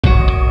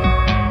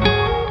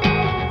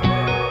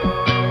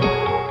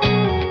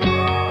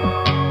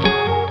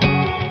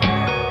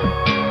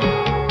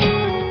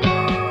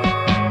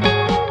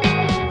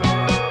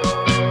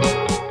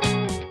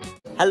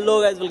Hello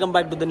guys, welcome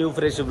back to the new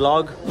fresh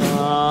blog.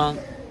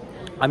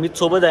 Amit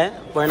सोबत आहे,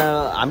 पण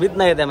अमित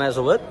नाही आहे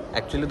माझ्यासोबत.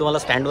 ॲक्च्युली तुम्हाला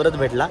स्टँडवरच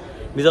भेटला.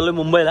 मी चाललो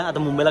मुंबईला. आता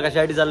मुंबईला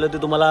कशासाठी चाललो ते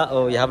तुम्हाला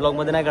ह्या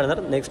ब्लॉगमध्ये नाही करणार.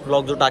 नेक्स्ट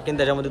ब्लॉग जो टाकेन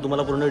त्याच्यामध्ये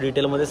तुम्हाला पूर्ण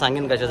डिटेलमध्ये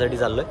सांगेन कशासाठी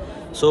चाललो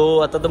आहे. सो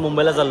आता तर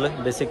मुंबईला चाललो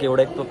आहे. बेसिक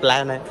एवढा एक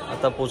प्लॅन आहे.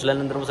 आता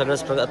पोचल्यानंतर मग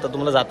सगळं आता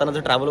तुम्हाला जातानाचं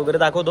ट्रॅव्हल वगैरे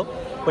दाखवतो.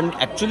 पण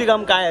ॲक्च्युली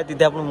काम काय आहे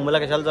तिथे आपण मुंबईला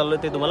कशाला चाललो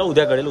आहे ते तुम्हाला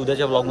उद्या कळेल.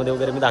 उद्याच्या ब्लॉगमध्ये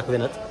वगैरे मी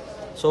दाखवेनच.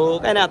 सो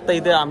काय नाही, आत्ता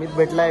इथे अमित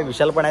भेटला आहे,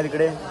 विशाल पण आहे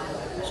तिकडे.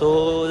 सो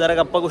जरा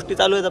गप्पा गोष्टी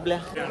चालू आहेत आपल्या.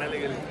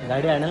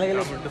 गाडी आणायला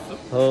गेलो.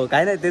 हो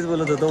काय नाही, तेच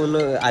बोलत होतो. बोललो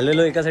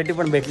आलेलो एकासाठी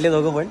पण भेटले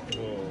दोघं पण.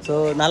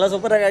 सो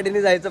नालासोपारा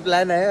गाडीने जायचं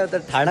प्लॅन आहे. तर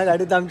ठाणा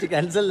गाडी तर आमची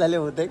कॅन्सल झाली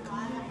होते.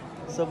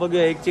 सो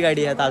बघूया, एकची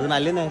गाडी आहे आता अजून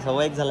आली नाही.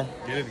 1:15 झाला.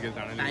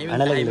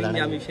 आणायला गेलो.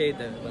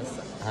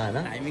 हा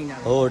ना,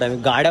 हो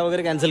टायमिंग. गाड्या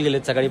वगैरे कॅन्सल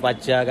केलेत. सकाळी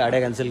 5च्या गाड्या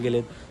कॅन्सल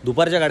केलेत,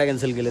 दुपारच्या गाड्या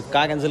कॅन्सल केलेत.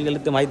 का कॅन्सल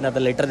केलेत ते माहित नाही. आता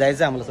लेटर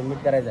द्यायचं आहे आम्हाला,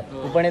 सबमिट करायचं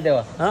आहे. तू पण आहे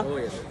तेव्हा. हां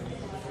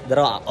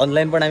जरा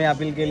ऑनलाईन पण आम्ही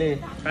अपील केले.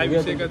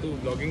 आजचं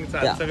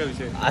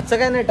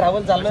काय नाही,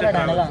 ट्रॅव्हल चाललं ना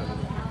ठाण्याला.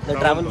 तर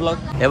ट्रॅव्हल ब्लॉग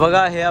हे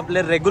बघा, हे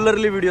आपले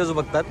रेग्युलरली व्हिडिओज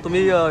बघतात.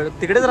 तुम्ही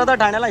तिकडेच राहता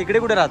ठाण्याला? इकडे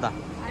कुठे राहता?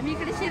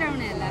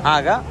 हा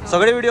का,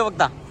 सगळे व्हिडिओ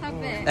बघता?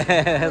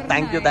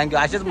 थँक्यू.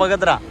 असेच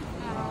बघत राहा.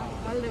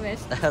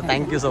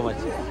 Thank you so much.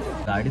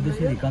 गाडी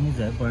तशी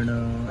रिकामीच आहे, पण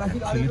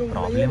ॲक्च्युली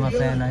प्रॉब्लेम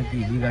असा आहे ना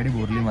की ही गाडी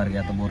बोरली मार्गे,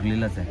 आता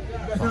बोरलीलाच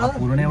आहे. हा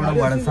पूर्ण एवढा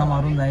वळसा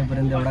मारून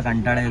जाईपर्यंत एवढा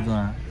कंटाळा येतो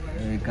ना.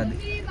 एखादी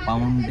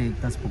पाऊण ते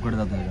 1 तास फुकट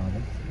जातो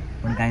त्याच्यामध्ये.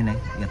 पण काही नाही,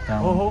 आता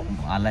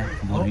आलाय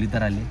बोरली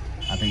तर आली.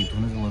 आता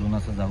इथूनच वरून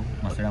असं जाऊ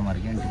मसळा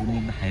मार्गे, आणि तिकडून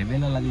एकदा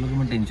हायवेला लागलो की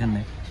मग टेन्शन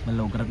नाही. मग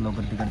लवकरात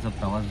लवकर तिकडचा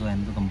प्रवास जो आहे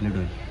तो कम्प्लीट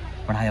होईल.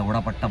 पण हा एवढा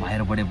पट्टा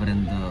बाहेर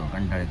पडेपर्यंत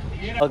कंटाळा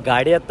येतो.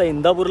 गाडी आता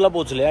इंदापूरला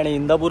पोहोचली आणि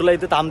इंदापूरला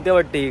इथे थांबते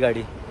वाटते ही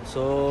गाडी.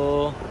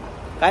 सो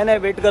काय नाही,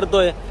 वेट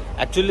करतोय.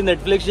 ॲक्च्युली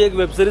नेटफ्लिक्सची एक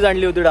वेबसिरीज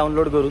आणली होती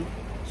डाउनलोड करून.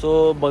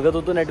 सो बघत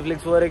होतो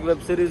नेटफ्लिक्सवर एक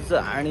वेबसिरीज,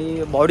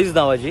 आणि बॉडीज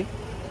नावाची.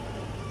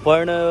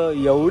 पण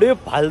एवढी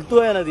फालतू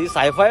आहे ना ती.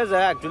 सायफायच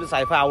आहे ॲक्च्युली,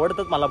 सायफाय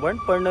आवडतात मला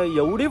पण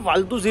एवढी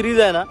फालतू सिरीज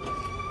आहे ना.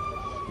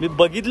 मी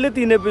बघितले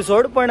 3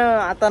 एपिसोड, पण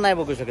आता नाही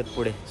बघू शकत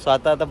पुढे. सो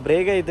आता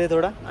ब्रेक आहे इथे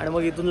थोडा, आणि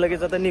मग इथून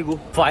लगेच आता निघू.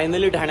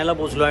 फायनली ठाण्याला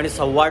पोहोचलो आणि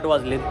 8:15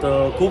 वाजलेत.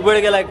 खूप वेळ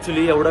गेला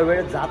ॲक्च्युली. एवढा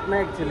वेळ जात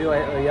नाही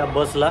ॲक्च्युली या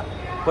बसला.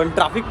 पण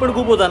ट्रॅफिक पण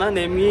खूप होता ना.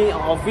 नेहमी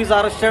ऑफिस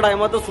आवर्सच्या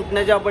टायमातच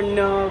सुटण्याचे आपण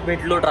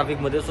भेटलो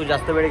ट्रॅफिकमध्ये. सो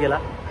जास्त वेळ गेला.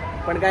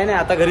 पण काही नाही,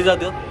 आता घरी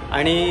जातो.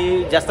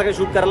 आणि जास्त काही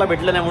शूट करायला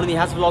भेटलं नाही, म्हणून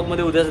ह्याच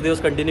ब्लॉगमध्ये उद्याचा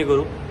दिवस कंटिन्यू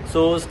करू.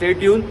 So stay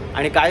tune.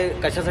 आणि काय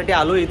कशासाठी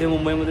आलो इथे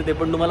मुंबईमध्ये ते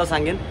पण तुम्हाला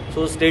सांगेन.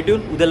 So stay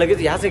tune. उद्या लगेच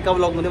ह्याच एका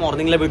ब्लॉगमध्ये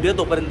मॉर्निंगला भेटूया.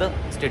 तोपर्यंत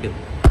stay tune.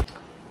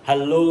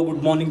 Hello,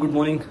 good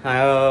morning.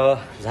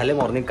 झाले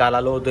मॉर्निंग. काल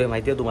आलो होतो हे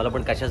माहिती आहे तुम्हाला,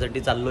 पण कशासाठी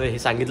चाललो आहे हे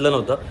सांगितलं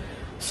नव्हतं.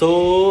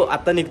 सो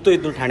आता निघतो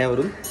इथून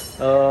ठाण्यावरून.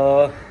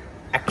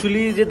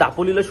 ॲक्च्युली जे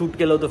दापोलीला शूट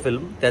केलं होतं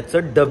फिल्म,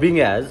 त्याचं डबिंग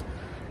आहे आज,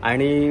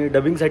 आणि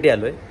डबिंगसाठी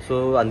आलो आहे.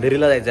 सो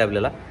अंधेरीला जायचं आहे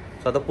आपल्याला.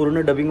 सो आता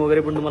पूर्ण डबिंग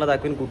वगैरे पण तुम्हाला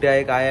दाखवेन कुठे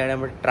आहे काय आहे,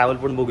 आणि ट्रॅव्हल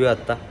पण बघूया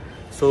आत्ता.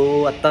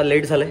 सो आत्ता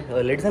लेट झालं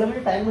म्हणजे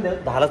टाईममध्ये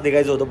 10लाच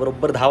निघायचं होतं.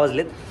 बरोबर 10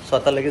 वाजलेत. सो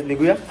आता लगेच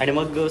निघूया, आणि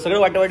मग सगळं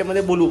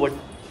वाटेवाटेमध्ये बोलू. पण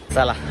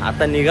चला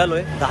आता निघालो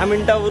आहे. 10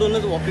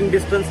 मिनिटावरूनच वॉकिंग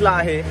डिस्टन्सला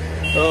आहे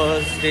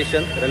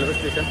स्टेशन, रेल्वे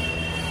स्टेशन.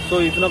 सो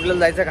इथून आपल्याला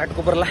जायचं आहे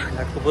घाटकोपरला.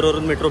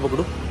 घाटकोपरवरून मेट्रो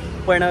पकडू.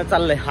 पण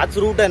चाललं आहे, हाच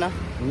रूट आहे ना.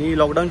 मी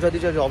लॉकडाऊनच्या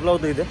आधीच्या जॉबला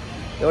होतो इथे,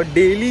 तेव्हा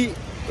डेली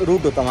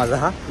रूट होता माझा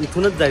हा.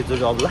 इथूनच जायचो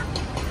जॉबला.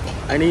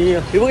 आणि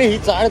हे बघा, ही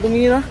चाळ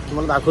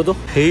तुम्हाला दाखवतो.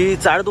 ही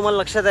चाळ तुम्हाला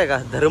लक्षात आहे का?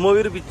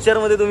 धर्मवीर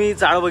पिक्चरमध्ये तुम्ही ही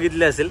चाळ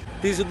बघितली असेल.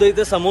 ती सुद्धा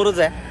इथे समोरच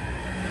आहे.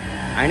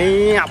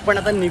 आणि आपण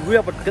आता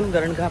निघूया पटकन,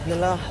 कारण का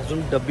आपल्याला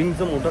अजून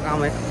डबिंगचं मोठं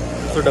काम आहे.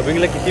 सो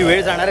डबिंगला किती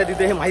वेळ जाणार आहे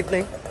तिथे हे माहीत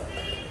नाही.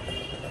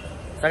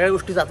 सगळ्या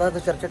गोष्टी जाता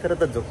चर्चा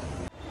करतच जाऊ.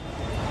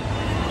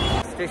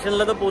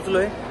 स्टेशनला तर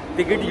पोहोचलोय.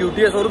 तिकीट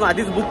UTS वरून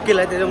आधीच बुक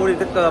केलं आहे, त्याच्यामुळे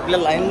इथे आपल्या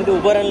लाईनमध्ये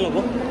उभं राहायला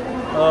नको.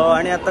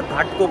 आणि आता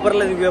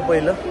घाटकोपरला निघूया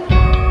पहिलं.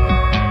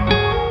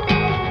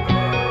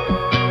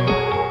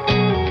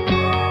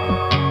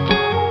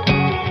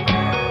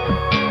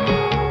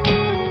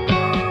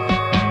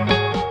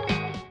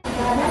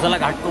 चला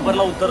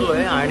घाटकोपरला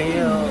उतरलोय. आणि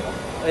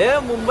हे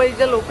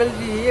मुंबईच्या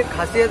लोकलची ही एक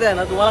खासियत आहे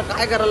ना, तुम्हाला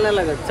काय करायला नाही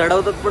लागत.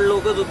 चढवतात पण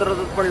लोकच,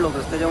 उतरवतात पण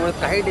लोकच, त्याच्यामुळे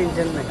काही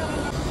टेन्शन नाही.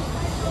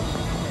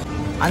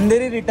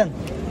 अंधेरी रिटर्न.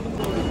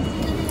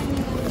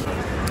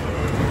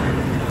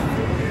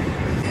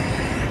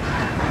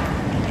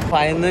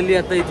 फायनली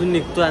आता इथून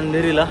निघतो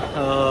अंधेरीला.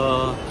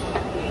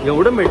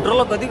 एवढं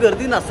मेट्रोला कधी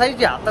गर्दी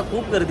नसायची, आता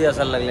खूप गर्दी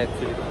असायला लागली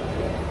ॲक्च्युली.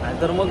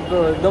 नाहीतर मग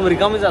एकदम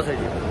रिकामीच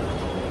असायची.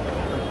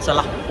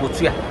 चला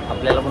पोचूया,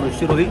 आपल्याला पण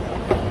उशीर होईल.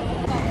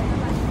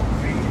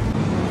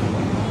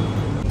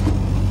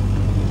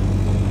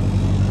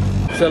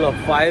 चलो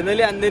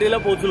फायनली अंधेरीला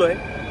पोचलोय.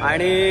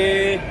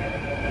 आणि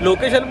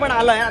लोकेशन पण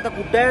आलं आहे. आता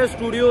कुठे आहे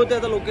स्टुडिओ होते,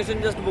 आता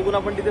लोकेशन जस्ट बघून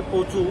आपण तिथे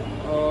पोचू.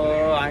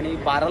 आणि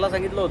 12ला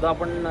सांगितलं होतं,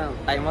 आपण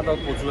टायमात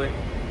पोचलोय.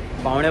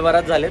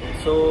 11:15 झालेत.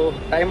 सो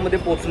टाईममध्ये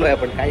पोचलो आहे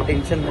आपण, काही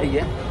टेन्शन नाही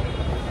आहे.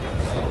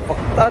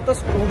 फक्त आता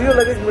स्टुडिओ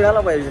लगेच मिळाला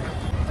पाहिजे.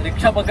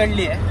 रिक्षा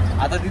पकडली आहे,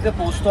 आता तिथे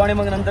पोचतो आणि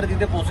मग नंतर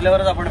तिथे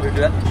पोचल्यावरच आपण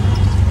भेटूयात.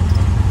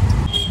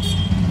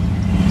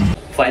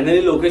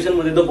 फायनली लोकेशन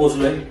मध्ये तर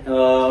पोहोचलोय.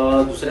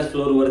 दुसऱ्या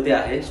फ्लोअर वरती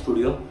आहे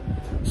स्टुडिओ.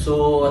 सो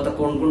आता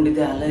कोण कोण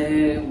तिथे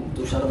आलंय,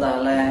 तुषारदा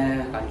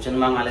आलाय,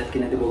 कांचनमांग आल्यात की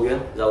नाही ते बघूया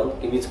जाऊन,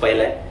 की मीच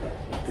पहिलाय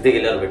तिथे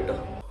गेल्यावर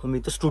भेटतो. मी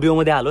तर स्टुडिओ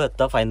मध्ये आलोय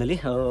आता फायनली.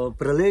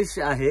 प्रलेश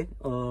आहे.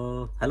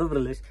 हॅलो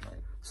प्रलेश.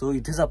 सो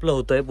इथेच आपलं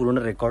होतंय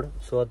पूर्ण रेकॉर्ड.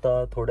 सो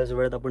आता थोड्याच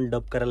वेळात आपण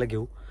डब करायला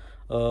घेऊ.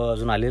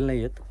 अजून आलेलं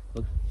नाही आहेत,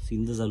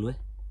 सीन तर चालू आहे.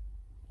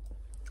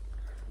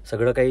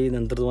 सगळं काही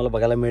नंतर तुम्हाला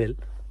बघायला मिळेल,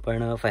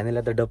 पण फायनली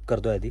आता डब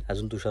करतोय आधी.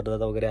 अजून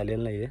तुषारदादा वगैरे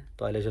आलेला नाहीये,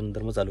 तो आल्याच्या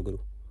नंतर मग चालू करू.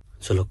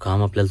 चलो,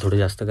 काम आपल्याला थोडं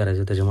जास्त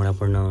करायचं, त्याच्यामुळे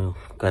आपण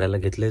करायला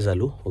घेतलंय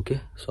चालू. ओके,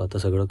 सो आता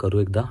सगळं करू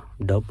एकदा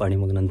डब आणि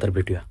मग नंतर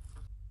भेटूया.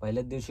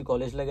 पहिल्याच दिवशी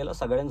कॉलेजला गेला,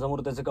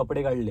 सगळ्यांसमोर त्याचे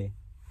कपडे काढले.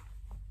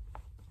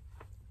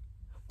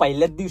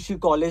 पहिल्याच दिवशी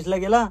कॉलेजला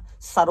गेला,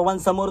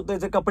 सर्वांसमोर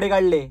त्याचे कपडे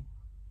काढले.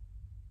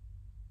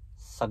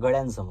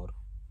 सगळ्यांसमोर.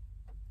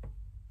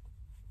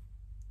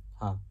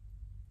 हा,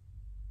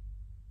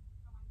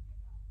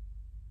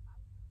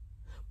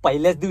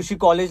 पहिल्याच दिवशी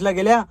कॉलेजला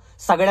गेल्या,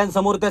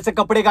 सगळ्यांसमोर त्याचे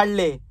कपडे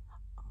काढले.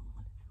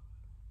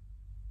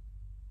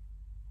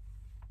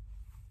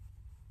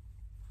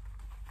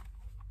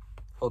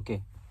 ओके,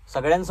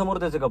 सगळ्यांसमोर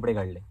त्याचे कपडे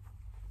काढले.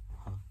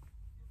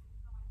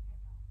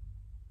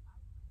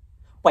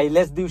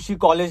 पहिल्याच दिवशी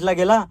कॉलेजला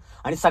गेला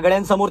आणि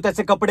सगळ्यांसमोर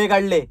त्याचे कपडे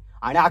काढले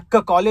आणि अख्खं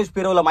कॉलेज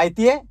फिरवलं,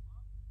 माहितीये?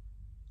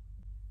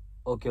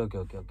 Okay okay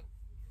okay okay.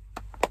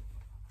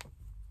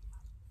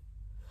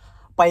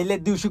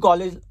 पहिल्याच दिवशी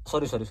कॉलेज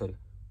सॉरी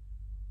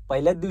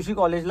पहिल्याच दिवशी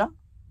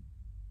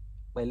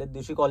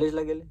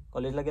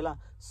कॉलेजला गेला,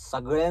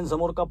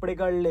 सगळ्यांसमोर कपडे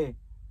काढले,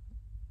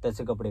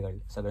 त्याचे कपडे काढले,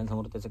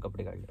 सगळ्यांसमोर त्याचे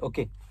कपडे काढले.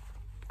 ओके.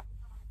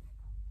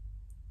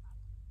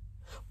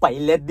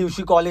 पहिल्याच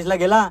दिवशी कॉलेजला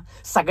गेला,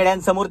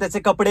 सगळ्यांसमोर त्याचे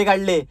कपडे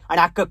काढले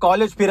आणि अख्खं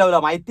कॉलेज फिरवलं,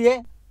 माहितीये?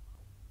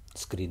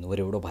 स्क्रीनवर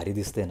एवढं भारी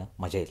दिसतंय ना,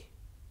 मजा येईल.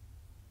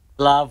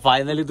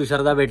 फायनली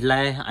तुषारदा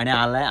भेटलाय आणि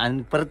आलाय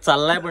आणि परत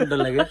चाललाय पण तो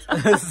लगेच.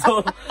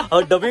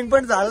 सो डबिंग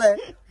पण चाललंय,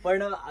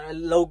 पण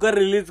लवकर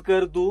रिलीज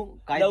कर तू,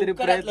 काहीतरी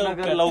प्रयत्न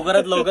कर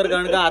लवकरात लवकर,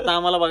 कारण का आता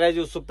आम्हाला बघायची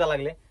उत्सुकता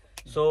लागली.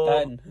 सो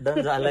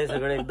डन झालंय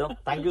सगळं एकदम.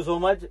 थँक्यू सो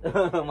मच,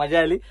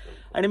 मजा आली.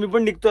 आणि मी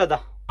पण निघतोय आता.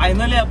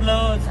 फायनली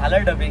आपलं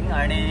झालं डबिंग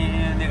आणि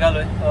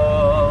निघालोय.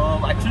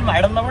 ऍक्च्युली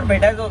मॅडमला पण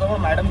भेटायचं होतं,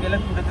 पण मॅडम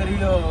गेल्यात कुठेतरी.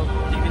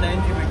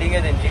 TV9ची मीटिंग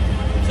आहे त्यांची,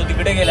 सो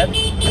तिकडे गेल्यात.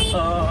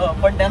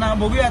 पण त्यांना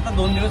बघूया आता,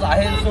 2 दिवस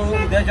आहे, सो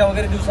उद्याच्या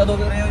वगैरे दिवसात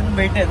वगैरे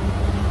भेटेल,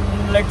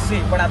 लेट्स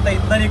सी. पण आता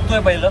इथं निघतोय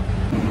पहिलं.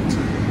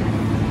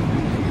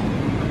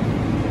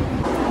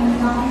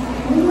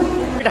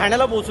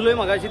 ठाण्याला पोहोचलोय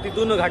मगाशी.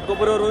 तिथून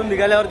घाटकोपरवरून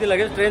निघाल्यावरती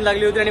लगेच ट्रेन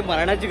लागली होती आणि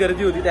मरणाची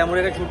गर्दी होती,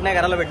 त्यामुळे काही शूट नाही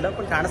करायला भेटलं.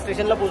 पण ठाणा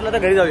स्टेशनला पोहोचलं तर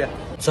घरी जाऊया.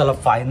 चला,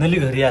 फायनली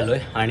घरी आलोय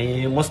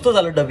आणि मस्त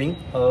झालं डबिंग.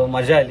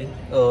 मजा आली.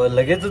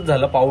 लगेचच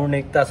झालं, पाऊण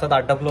 1 तासात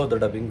आटपलं होतं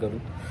डबिंग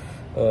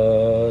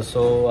करून.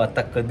 सो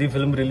आता कधी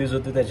फिल्म रिलीज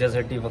होते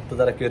त्याच्यासाठी फक्त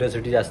जरा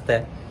क्युरियोसिटी जास्त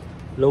आहे.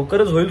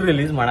 लवकरच होईल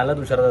रिलीज म्हणाला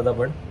तुषारदादा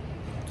पण.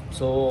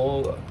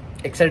 सो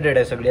एक्सायटेड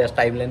आहे सगळी. आज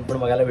टाईमलाईन पण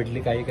बघायला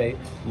भेटली काही काही,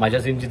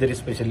 माझ्या सीनची तरी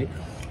स्पेशली.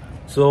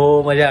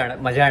 सो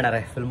मजा येणार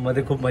आहे.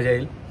 फिल्ममध्ये खूप मजा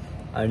येईल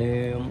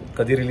आणि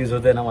कधी रिलीज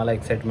होते ना, मला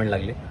एक्साइटमेंट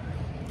लागली.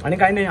 आणि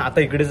काही नाही,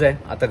 आता इकडेच आहे.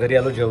 आता घरी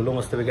आलो, जेवलो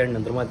मस्तपैकी आणि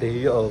नंतर मग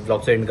तेही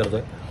ब्लॉगचं एंड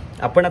करतोय.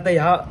 आपण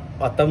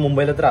आता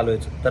मुंबईला तर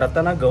आलोयच, तर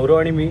आता ना गौरव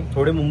आणि मी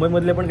थोडे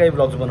मुंबईमधले पण काही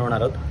ब्लॉग्स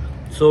बनवणार आहोत.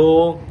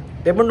 सो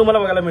ते पण तुम्हाला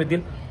बघायला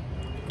मिळतील.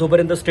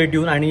 तोपर्यंत स्टे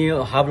ट्यून. आणि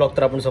हा ब्लॉग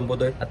तर आपण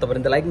संपवतोय.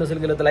 आतापर्यंत लाईक नसेल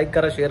केलं तर लाईक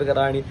करा, शेअर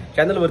करा आणि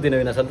चॅनलवरती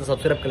नवीन असाल तर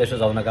सबस्क्राईब केल्याशिवाय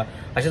जाऊ नका.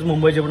 असेच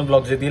मुंबईचे पण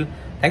ब्लॉग्स येतील.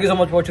 Thank you so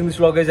much for watching this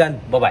vlog guys and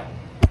bye bye.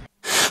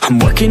 I'm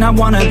working, I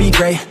wanna be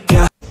great,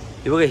 yeah.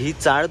 हे बघा, ही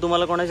चाळ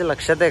तुम्हाला कोणाच्या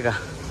लक्षात आहे का?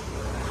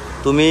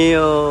 तुम्ही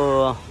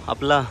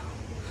आपला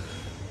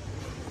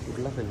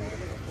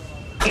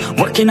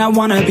Working, I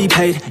wanna be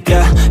paid,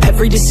 yeah.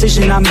 Every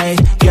decision I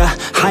made, yeah.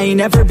 I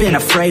ain't never been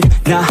afraid,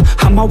 nah.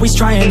 I'm always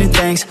trying new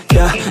things,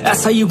 yeah.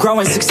 That's how you grow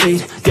and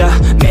succeed, yeah.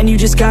 Man, you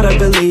just gotta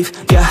believe,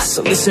 yeah.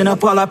 So listen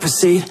up while I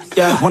proceed,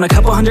 yeah. Want a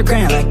couple $100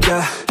 grand, like,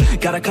 yeah.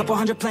 Got a couple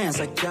 100 plans,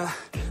 like, yeah.